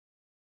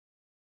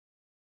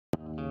Hey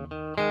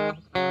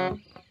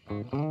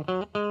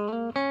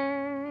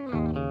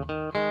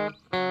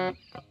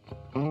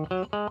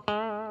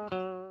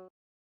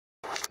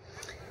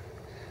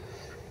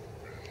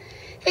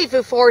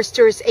Food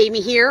Foresters,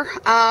 Amy here.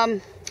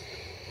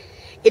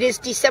 It is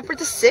December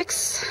the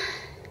 6th.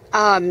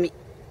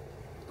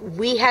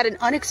 We had an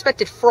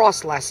unexpected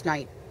frost last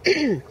night.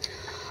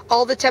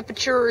 All the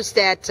temperatures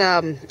that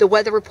the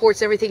weather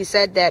reports, everything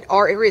said that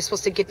our area is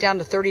supposed to get down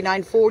to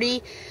 39,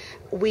 40.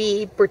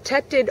 We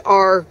protected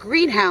our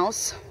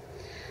greenhouse,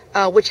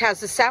 which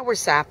has the sour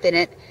sap in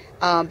it,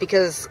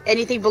 because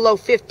anything below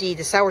 50,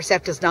 the sour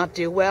sap does not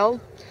do well.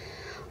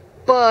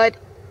 But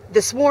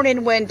this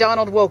morning when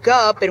Donald woke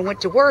up and went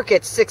to work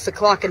at 6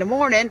 o'clock in the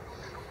morning,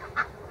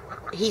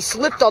 he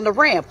slipped on the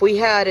ramp. We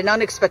had an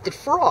unexpected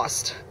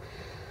frost.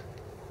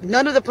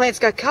 None of the plants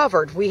got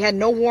covered. We had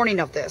no warning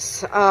of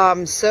this.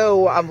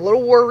 So I'm a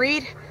little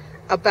worried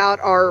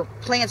about our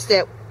plants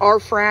that are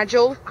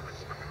fragile.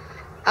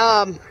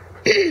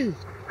 In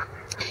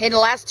the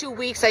last 2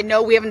 weeks, I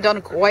know we haven't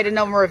done quite a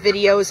number of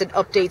videos and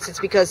updates. It's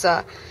because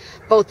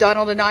both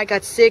Donald and I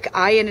got sick.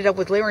 I ended up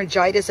with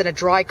laryngitis and a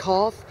dry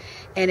cough.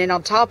 And then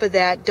on top of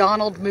that,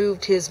 Donald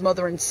moved his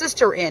mother and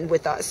sister in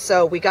with us.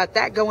 So we got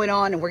that going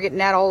on, and we're getting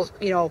that all,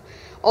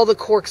 all the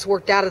corks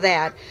worked out of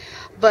that.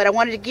 But I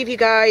wanted to give you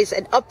guys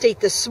an update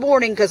this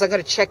morning because I'm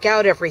going to check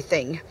out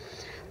everything.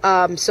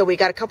 So we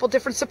got a couple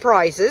different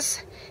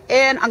surprises.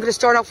 And I'm going to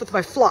start off with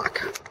my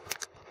flock.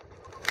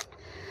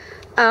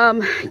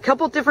 A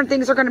couple different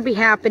things are going to be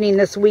happening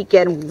this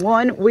weekend.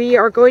 One, we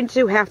are going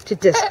to have to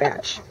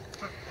dispatch.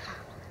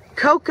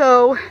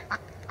 Coco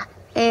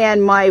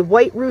and my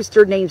white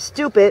rooster named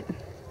Stupid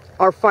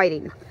are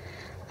fighting.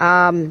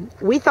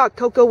 We thought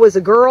Coco was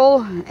a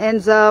girl.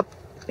 Ends up,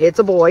 it's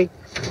a boy.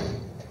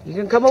 You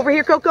can come over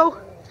here, Coco.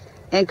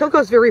 And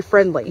Coco's very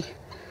friendly.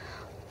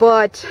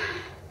 But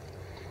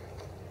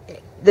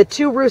the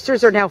two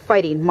roosters are now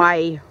fighting.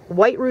 My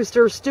white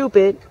rooster,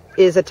 Stupid,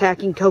 is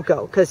attacking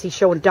Coco because he's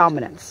showing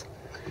dominance.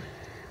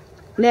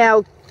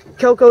 Now,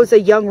 Coco's a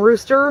young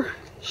rooster.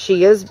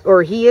 He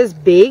is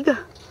big.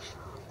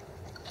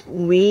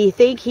 We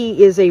think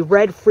he is a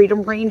red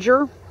Freedom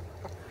Ranger.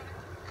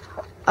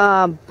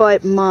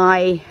 But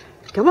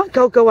come on,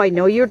 Coco, I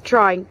know you're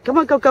trying. Come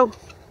on, Coco.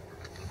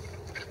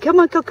 Come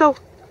on, Coco.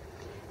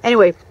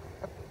 Anyway,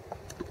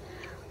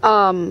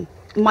 my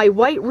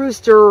white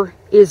rooster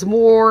is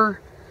more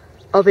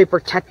of a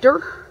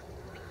protector.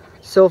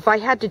 So if I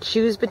had to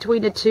choose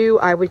between the two,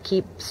 I would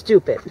keep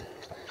Stupid.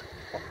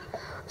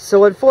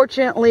 So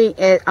unfortunately,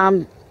 it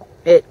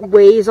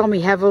weighs on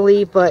me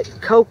heavily, but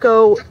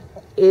Coco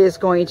is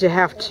going to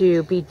have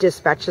to be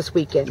dispatched this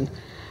weekend.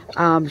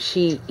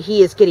 He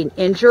is getting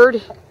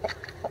injured.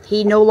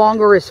 He no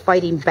longer is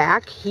fighting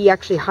back. He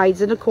actually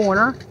hides in a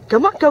corner.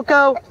 Come on,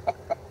 Coco.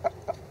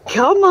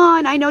 Come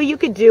on. I know you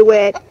can do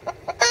it.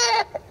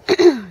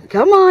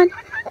 Come on.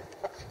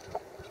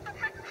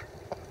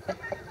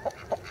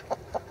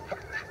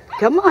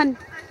 Come on.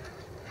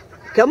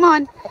 Come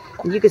on.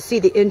 And you can see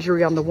the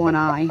injury on the one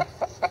eye.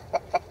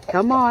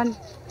 Come on.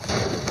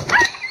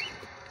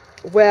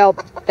 Well,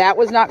 that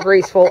was not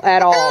graceful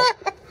at all.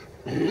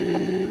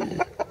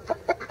 And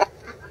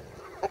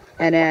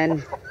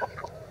then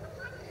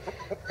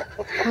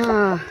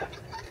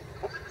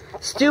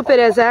Stupid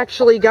has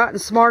actually gotten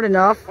smart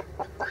enough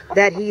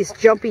that he's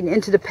jumping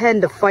into the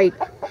pen to fight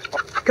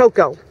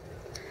Coco.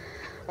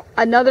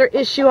 Another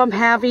issue I'm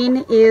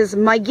having is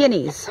my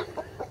guineas.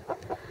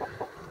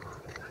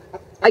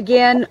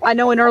 Again, I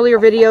know in earlier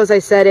videos I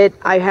said it.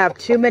 I have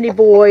too many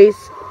boys.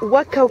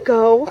 What,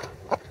 Coco?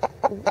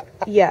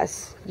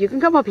 Yes, you can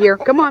come up here.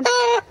 Come on.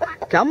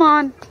 Come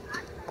on.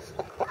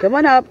 Come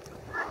on up.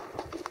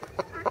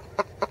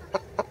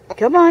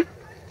 Come on.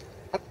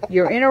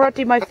 You're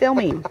interrupting my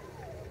filming.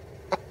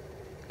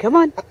 Come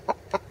on.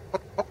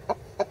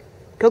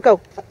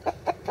 Coco.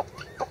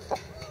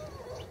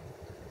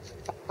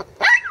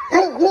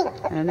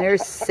 And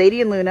there's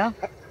Sadie and Luna.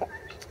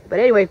 But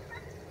anyway,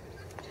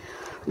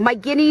 my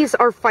guineas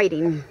are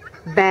fighting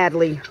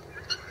badly.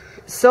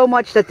 So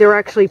much that they're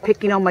actually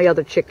picking on my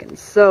other chickens.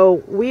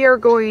 So we are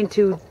going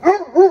to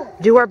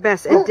do our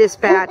best and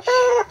dispatch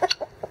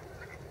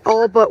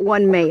all but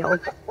one male.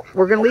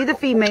 We're going to leave the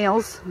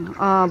females,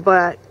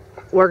 but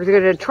we're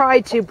going to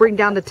try to bring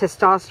down the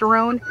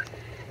testosterone.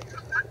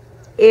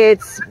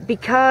 It's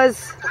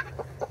because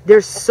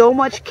there's so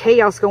much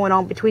chaos going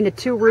on between the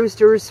two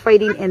roosters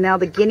fighting, and now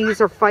the guineas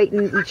are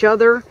fighting each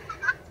other.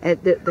 And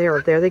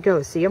there they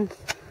go. See them?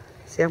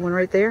 See that one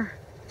right there?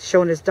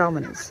 Showing his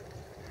dominance.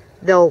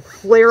 They'll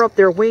flare up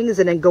their wings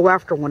and then go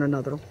after one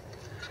another.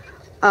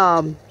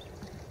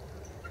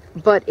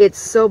 But it's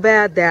so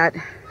bad that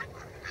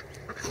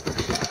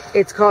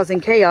it's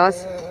causing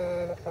chaos.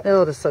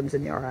 Oh, the sun's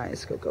in your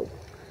eyes, Coco.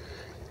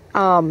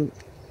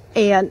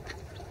 And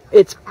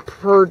it's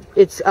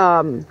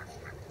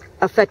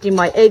affecting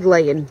my egg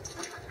laying.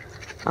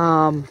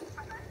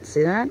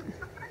 See that?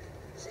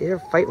 See, they're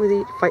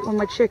fighting with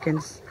my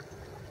chickens.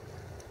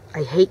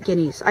 I hate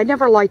guineas. I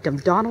never liked them.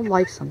 Donald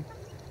likes them.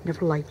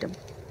 Never liked them.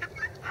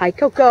 Hi,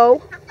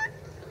 Coco.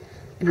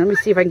 And let me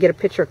see if I can get a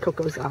picture of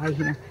Coco's eye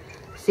here.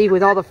 See,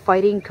 with all the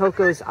fighting,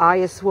 Coco's eye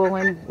is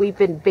swollen. We've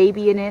been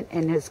babying it,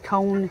 and his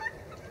cone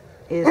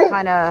is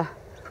kind of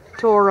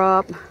tore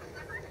up.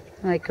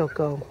 Hi,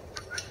 Coco.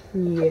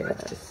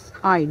 Yes,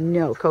 I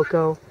know,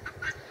 Coco.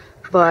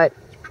 But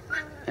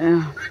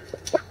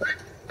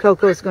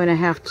Coco's going to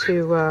have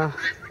to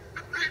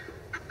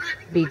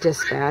be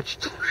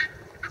dispatched.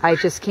 I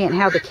just can't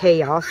have the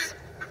chaos.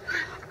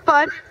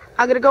 But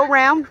I'm going to go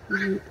around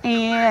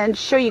and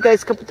show you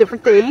guys a couple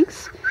different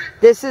things.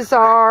 This is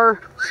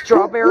our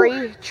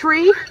strawberry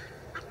tree.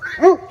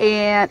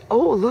 And,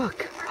 oh,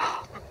 look.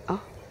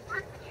 Oh,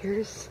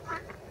 there's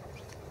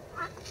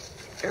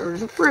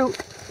the fruit.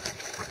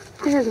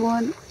 There's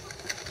one.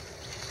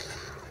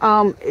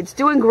 It's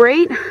doing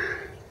great.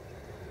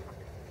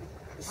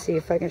 Let's see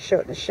if I can show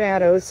it in the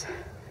shadows.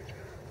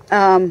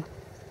 Here,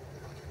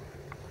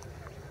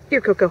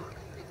 Coco.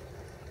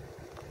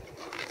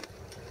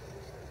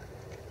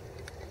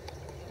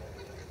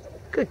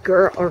 Good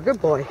girl, or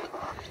good boy.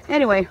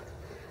 Anyway,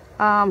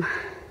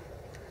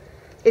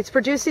 it's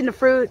producing the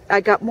fruit.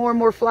 I got more and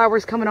more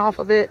flowers coming off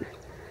of it.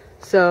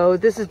 So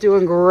this is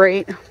doing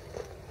great.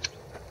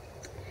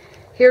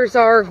 Here's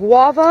our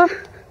guava.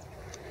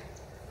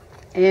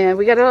 And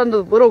we got it on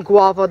the little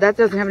guava. That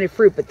doesn't have any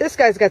fruit, but this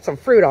guy's got some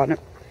fruit on it.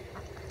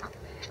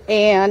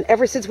 And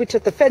ever since we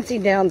took the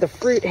fencing down, the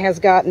fruit has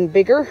gotten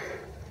bigger.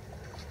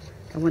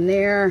 Got one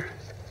there.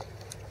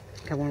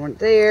 Got one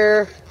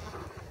there.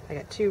 I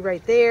got two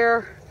right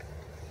there.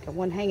 Got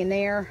one hanging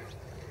there.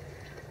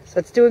 So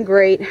it's doing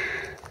great.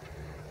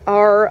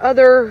 Our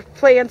other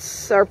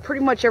plants are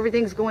pretty much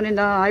everything's going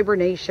into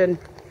hibernation.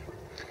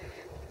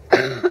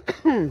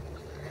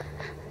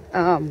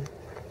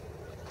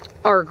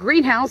 Our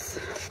greenhouse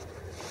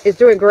is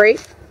doing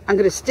great. I'm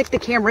going to stick the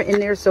camera in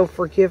there, so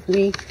forgive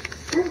me.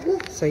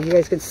 So you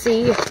guys can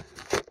see.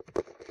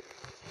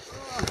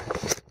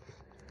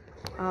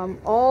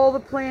 All the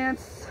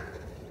plants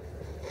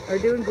are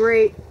doing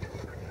great.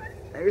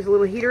 There's a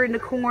little heater in the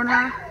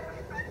corner.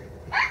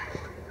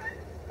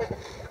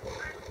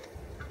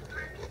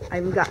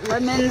 I've got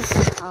lemons.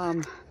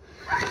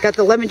 Got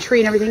the lemon tree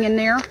and everything in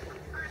there.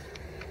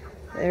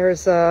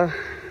 There's a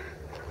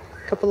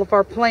couple of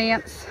our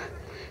plants.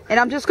 And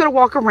I'm just going to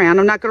walk around.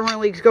 I'm not going to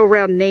really go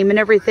around naming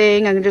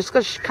everything. I'm just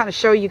going to kind of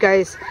show you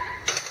guys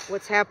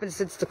what's happened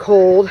since the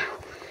cold.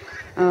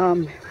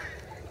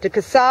 The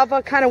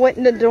cassava kind of went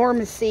into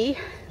dormancy.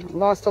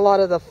 Lost a lot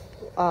of the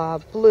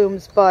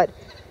blooms, but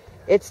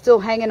it's still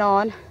hanging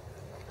on.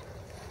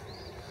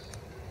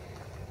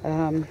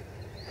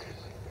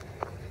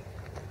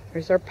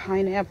 There's our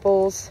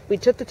pineapples. We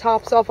took the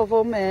tops off of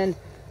them and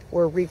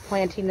we're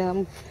replanting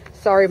them.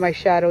 Sorry, my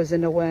shadow's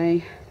in the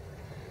way.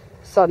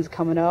 Sun's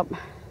coming up.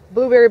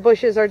 Blueberry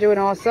bushes are doing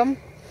awesome.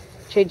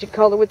 Changing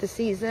color with the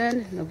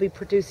season. They'll be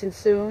producing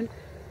soon.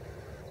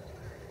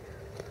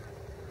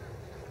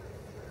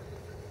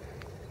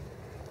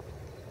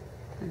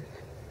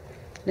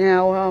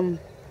 Now,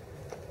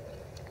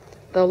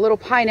 the little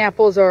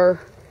pineapples are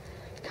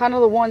kind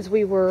of the ones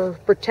we were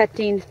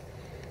protecting.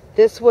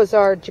 This was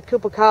our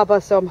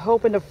Jacupacaba, so I'm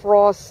hoping the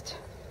frost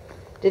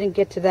didn't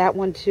get to that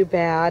one too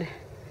bad.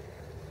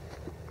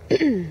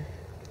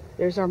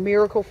 There's our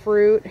miracle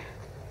fruit.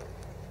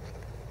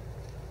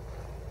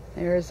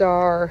 There's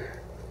our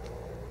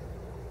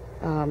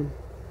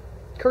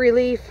curry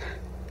leaf.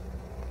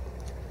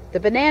 The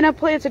banana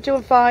plants are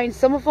doing fine.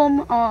 Some of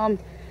them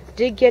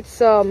did get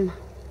some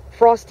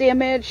frost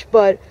damage,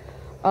 but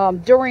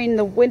during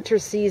the winter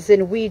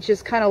season, we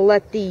just kind of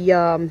let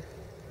the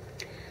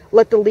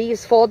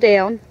leaves fall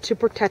down to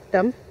protect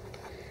them.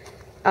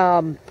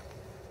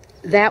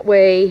 That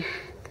way,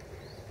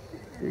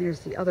 and there's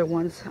the other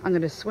ones. I'm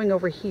going to swing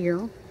over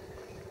here.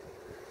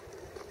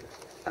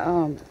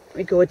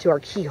 We go into our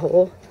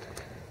keyhole.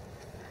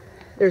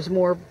 There's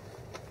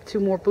two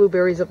more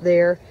blueberries up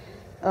there.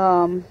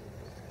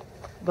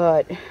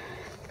 But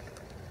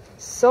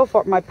so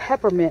far, my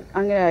peppermint,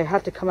 I'm going to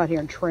have to come out here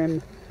and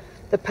trim.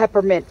 The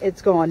peppermint,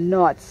 it's gone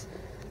nuts.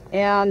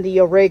 And the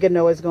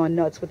oregano is going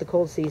nuts with the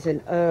cold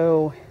season.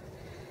 Oh,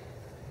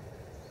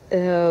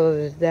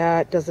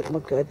 that doesn't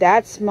look good.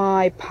 That's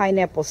my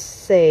pineapple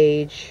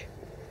sage.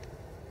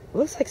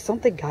 Looks like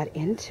something got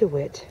into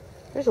it.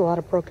 There's a lot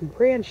of broken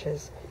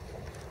branches.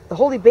 The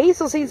holy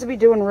basil seems to be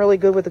doing really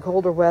good with the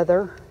colder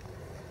weather.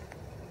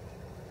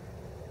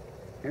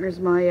 There's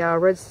my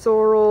red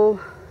sorrel.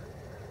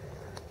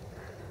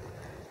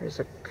 There's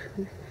a...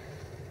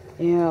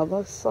 Yeah,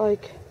 looks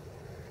like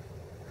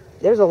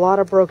there's a lot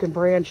of broken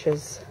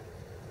branches.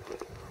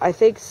 I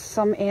think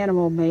some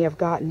animal may have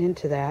gotten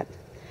into that.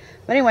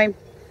 But anyway,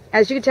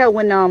 as you can tell,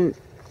 when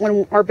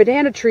our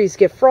banana trees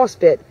get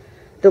frostbit,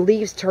 the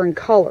leaves turn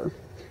color.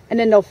 And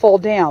then they'll fall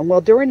down.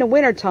 Well, during the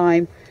winter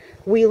time,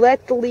 we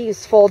let the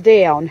leaves fall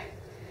down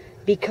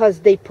because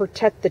they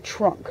protect the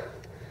trunk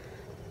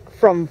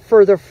from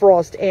further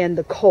frost and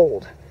the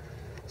cold.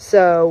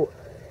 So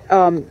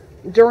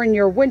during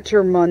your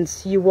winter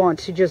months, you want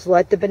to just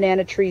let the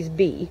banana trees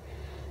be.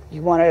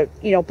 You want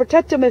to,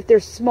 protect them if they're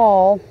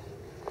small,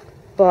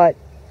 but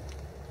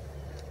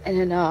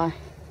And then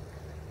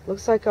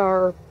looks like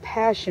our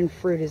passion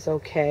fruit is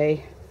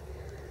okay.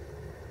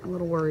 I'm a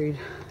little worried.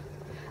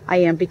 I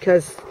am,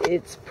 because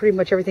it's pretty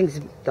much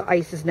the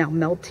ice is now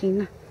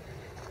melting.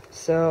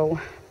 So,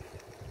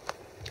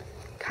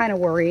 kind of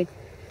worried.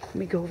 Let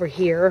me go over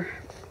here.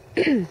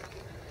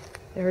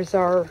 There's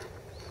our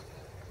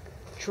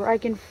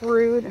dragon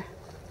fruit.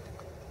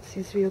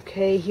 Seems to be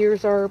okay.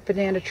 Here's our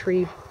banana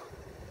tree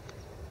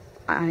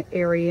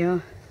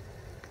area.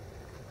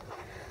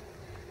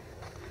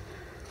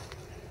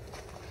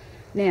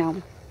 Now,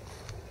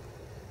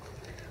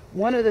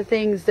 one of the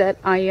things that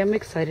I am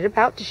excited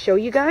about to show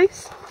you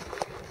guys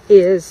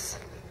is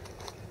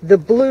the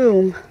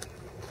bloom.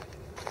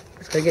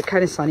 It's going to get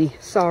kind of sunny.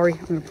 Sorry,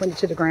 I'm going to put it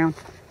to the ground.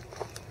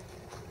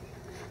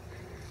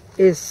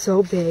 Is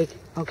so big.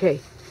 Okay,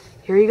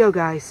 here you go,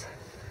 guys.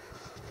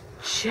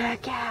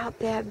 Check out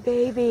that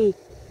baby.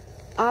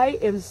 I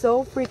am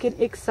so freaking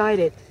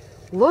excited.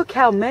 Look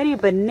how many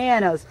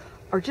bananas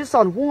are just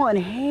on one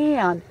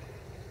hand.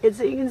 It's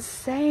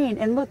insane.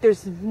 And look,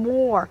 there's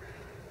more.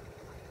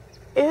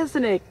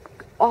 Isn't it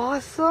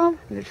awesome?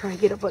 I'm going to try and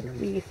get up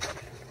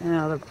underneath.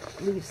 Oh,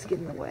 the leaves get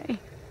in the way.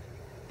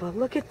 But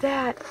look at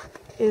that.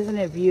 Isn't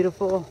it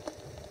beautiful?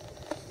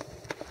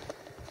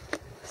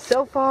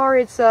 So far,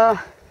 it's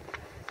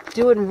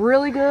doing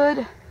really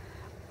good.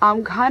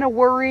 I'm kind of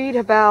worried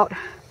about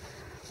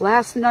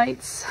last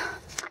night's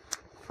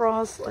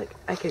frost. Like,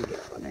 I can get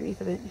up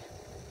underneath of it.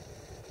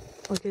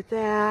 Look at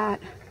that.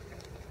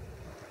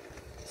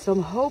 So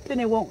I'm hoping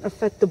it won't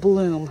affect the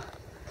bloom.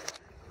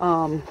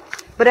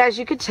 But as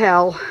you can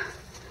tell,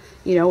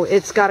 you know,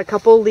 it's got a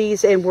couple of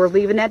leaves, and we're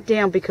leaving that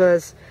down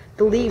because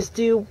the leaves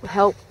do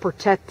help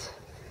protect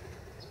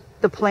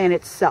the plant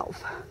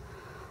itself.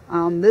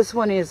 This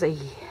one is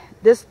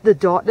this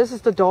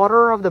is the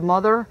daughter of the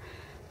mother.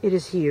 It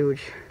is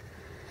huge.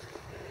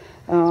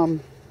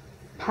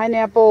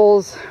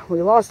 Pineapples,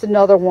 we lost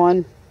another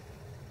one.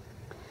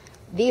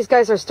 These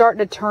guys are starting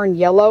to turn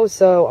yellow,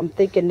 so I'm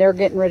thinking they're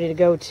getting ready to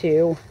go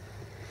too.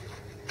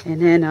 And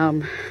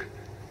then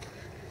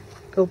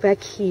go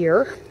back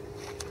here,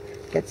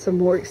 get some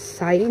more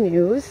exciting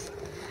news.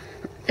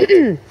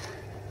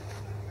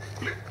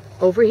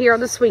 Over here on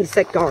the swing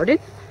set garden,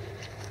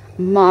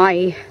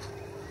 my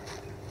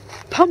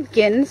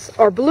pumpkins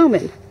are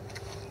blooming.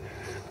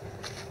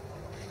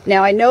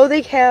 Now I know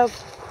they have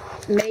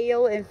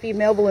male and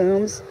female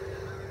blooms,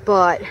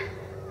 but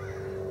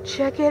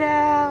check it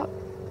out.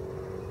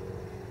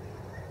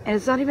 And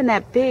it's not even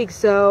that big,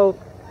 so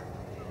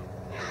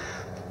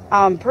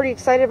I'm pretty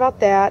excited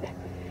about that.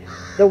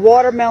 The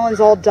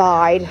watermelons all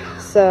died,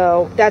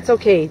 so that's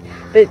okay,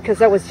 because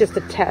that was just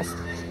a test.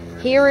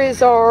 Here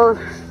is our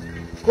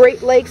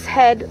Great Lakes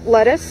head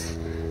lettuce,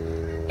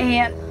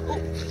 and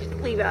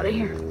leave out of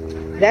here.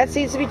 That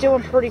seems to be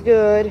doing pretty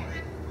good.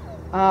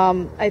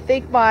 I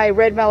think my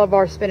red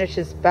Malabar spinach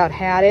has about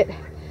had it.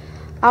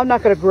 I'm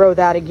not going to grow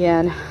that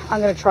again.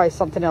 I'm going to try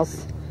something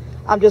else.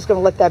 I'm just going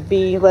to let that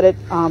be, let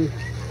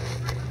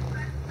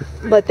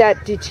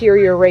that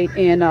deteriorate,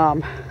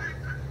 and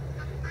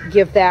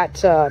give that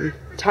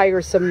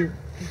tire some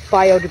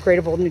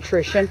biodegradable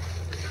nutrition.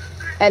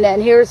 And then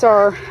here's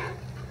our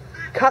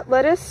cut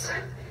lettuce,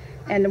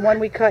 and the one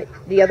we cut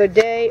the other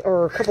day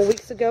or a couple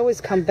weeks ago has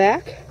come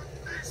back,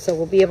 so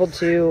we'll be able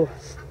to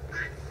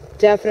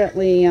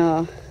definitely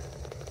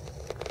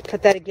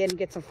cut that again and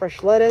get some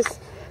fresh lettuce.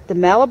 The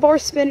Malabar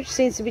spinach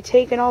seems to be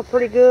taking off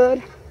pretty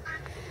good.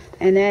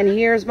 And then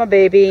here's my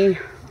baby,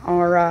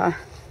 our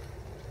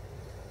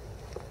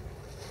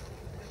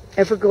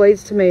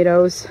Everglades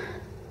tomatoes.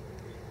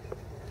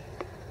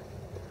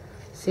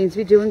 Seems to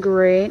be doing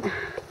great.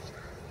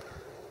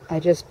 I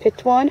just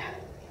picked one,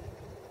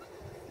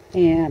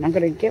 and I'm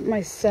going to get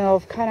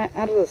myself kind of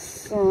out of the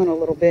sun a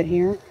little bit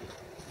here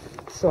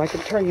so I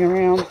can turn you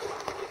around.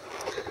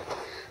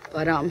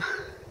 But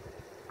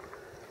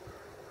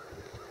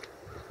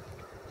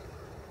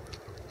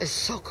it's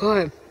so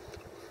good.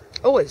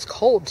 Oh, it's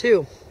cold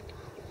too.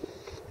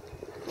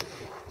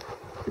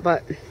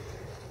 But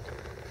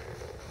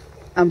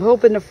I'm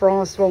hoping the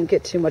frost won't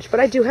get too much. But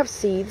I do have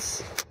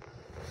seeds,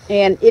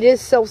 and it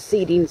is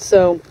self-seeding.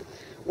 So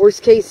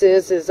worst case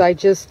is I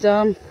just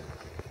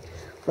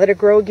let it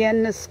grow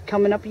again this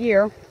coming up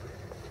year.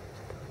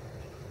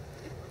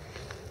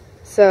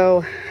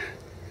 So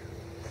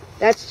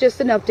that's just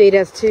an update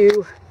as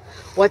to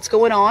what's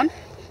going on.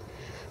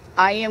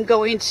 I am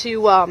going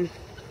to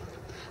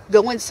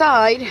go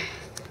inside,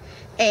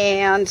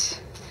 and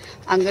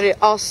I'm going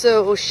to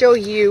also show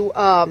you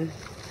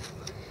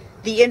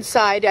the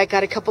inside. I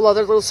got a couple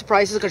other little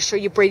surprises. I'm going to show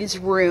you Braden's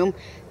room.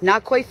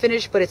 Not quite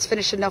finished, but it's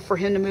finished enough for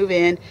him to move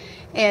in.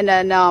 And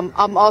then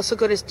I'm also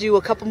going to do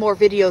a couple more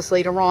videos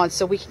later on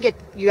so we can get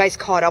you guys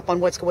caught up on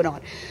what's going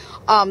on.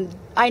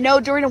 I know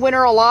during the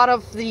winter a lot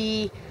of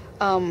the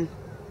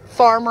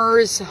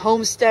farmers,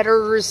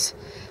 homesteaders,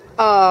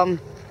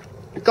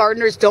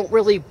 gardeners don't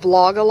really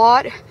blog a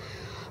lot.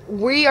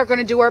 We are going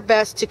to do our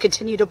best to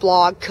continue to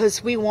blog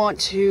because we want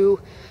to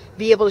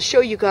be able to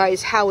show you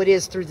guys how it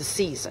is through the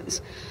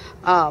seasons.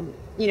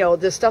 You know,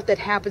 the stuff that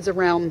happens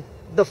around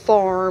the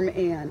farm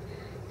and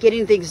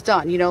getting things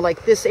done. You know,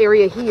 like this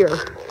area here,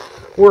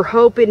 we're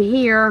hoping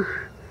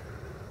here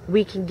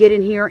we can get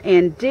in here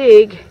and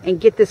dig and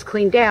get this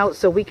cleaned out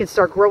so we can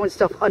start growing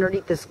stuff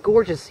underneath this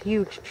gorgeous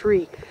huge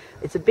tree.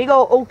 It's a big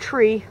old oak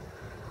tree,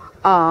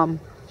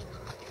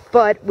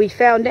 but we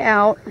found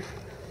out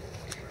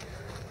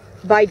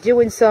by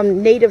doing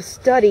some native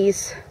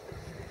studies,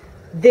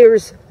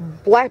 there's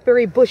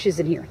blackberry bushes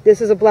in here.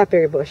 This is a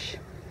blackberry bush.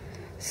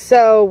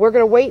 So we're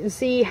going to wait and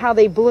see how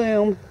they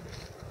bloom,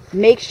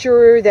 make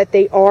sure that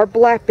they are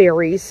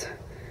blackberries,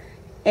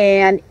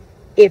 and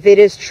if it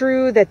is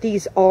true that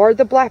these are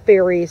the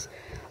blackberries,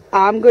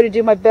 I'm going to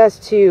do my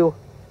best to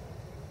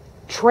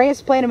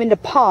transplant them into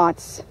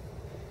pots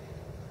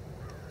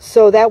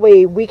so that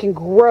way we can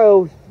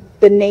grow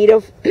the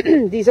native,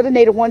 these are the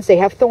native ones, they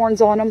have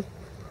thorns on them,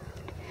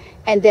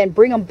 and then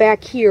bring them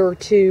back here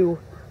to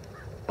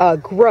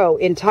grow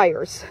in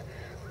tires.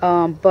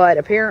 But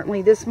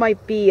apparently this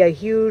might be a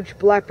huge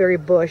blackberry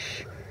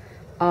bush.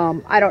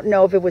 I don't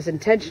know if it was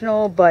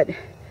intentional, but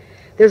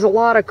there's a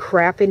lot of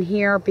crap in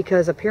here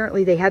because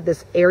apparently they had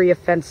this area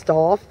fenced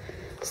off.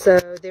 So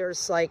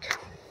there's like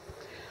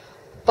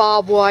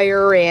barbed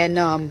wire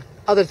and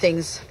other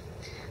things.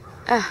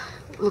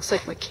 Looks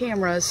like my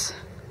camera's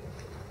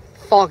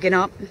fogging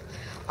up.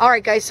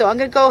 Alright guys, so I'm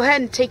going to go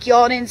ahead and take you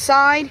on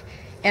inside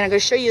and I'm going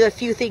to show you a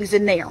few things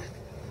in there.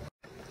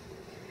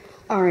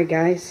 Alright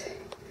guys,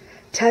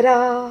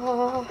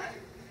 ta-da!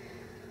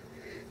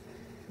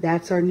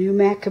 That's our new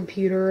Mac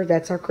computer.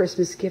 That's our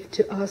Christmas gift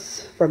to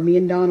us from me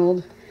and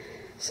Donald.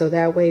 So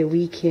that way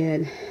we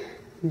can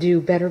do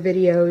better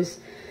videos,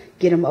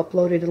 get them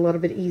uploaded a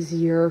little bit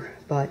easier.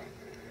 But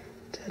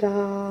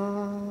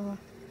ta-da!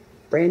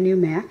 Brand new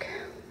Mac.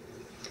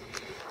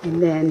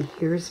 And then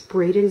here's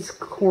Braden's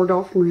corned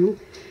off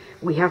room.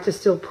 We have to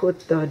still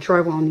put the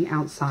drywall on the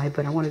outside,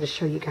 but I wanted to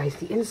show you guys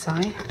the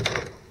inside.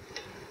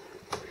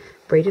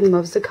 Braden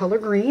loves the color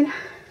green. Let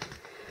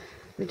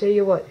me tell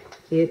you what,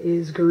 it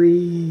is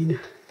green.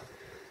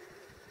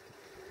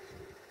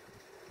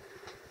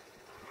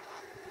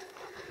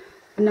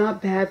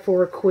 Not bad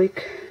for a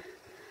quick,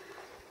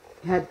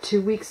 had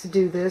 2 weeks to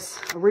do this.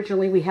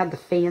 Originally we had the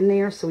fan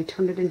there, so we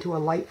turned it into a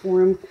light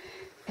for him.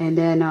 And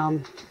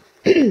then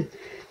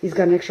he's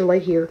got an extra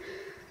light here.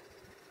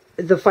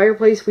 The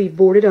fireplace we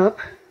boarded up.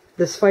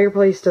 This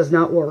fireplace does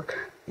not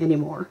work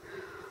anymore.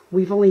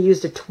 We've only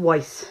used it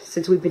twice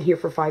since we've been here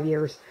for 5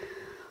 years.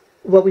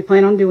 What we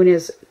plan on doing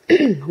is,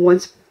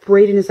 once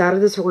Braden is out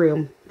of this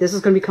room, this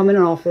is going to become an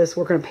office.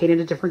 We're going to paint it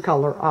a different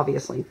color,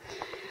 obviously.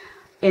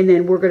 And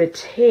then we're going to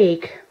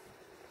take,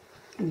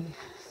 let me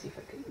see if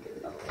I can get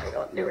another light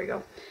on. There we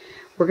go.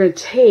 We're going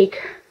to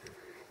take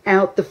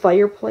out the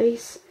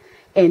fireplace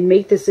and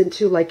make this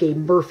into like a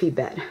Murphy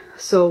bed.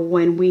 So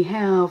when we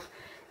have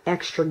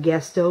extra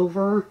guests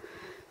over,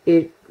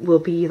 it will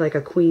be like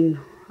a queen.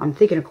 I'm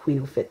thinking a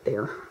queen will fit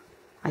there.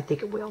 I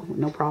think it will,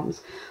 no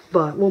problems.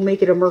 But we'll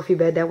make it a Murphy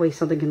bed, that way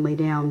something can lay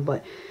down.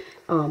 But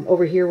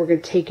over here we're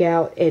going to take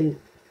out and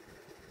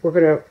we're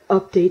going to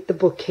update the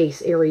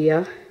bookcase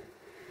area.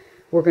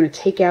 We're going to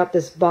take out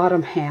this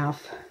bottom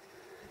half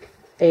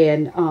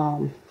and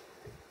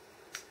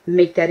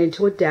make that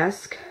into a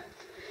desk.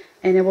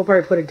 And then we'll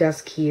probably put a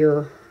desk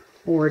here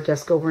or a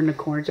desk over in the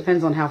corner. It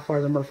depends on how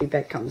far the Murphy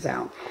bed comes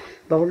out.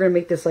 But we're going to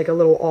make this like a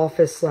little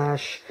office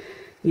slash,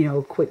 you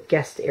know, quick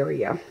guest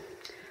area.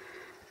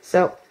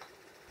 So,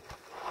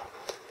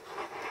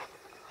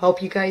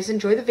 hope you guys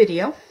enjoy the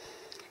video.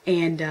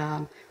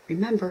 And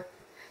remember,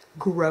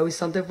 grow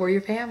something for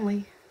your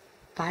family.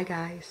 Bye,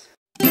 guys.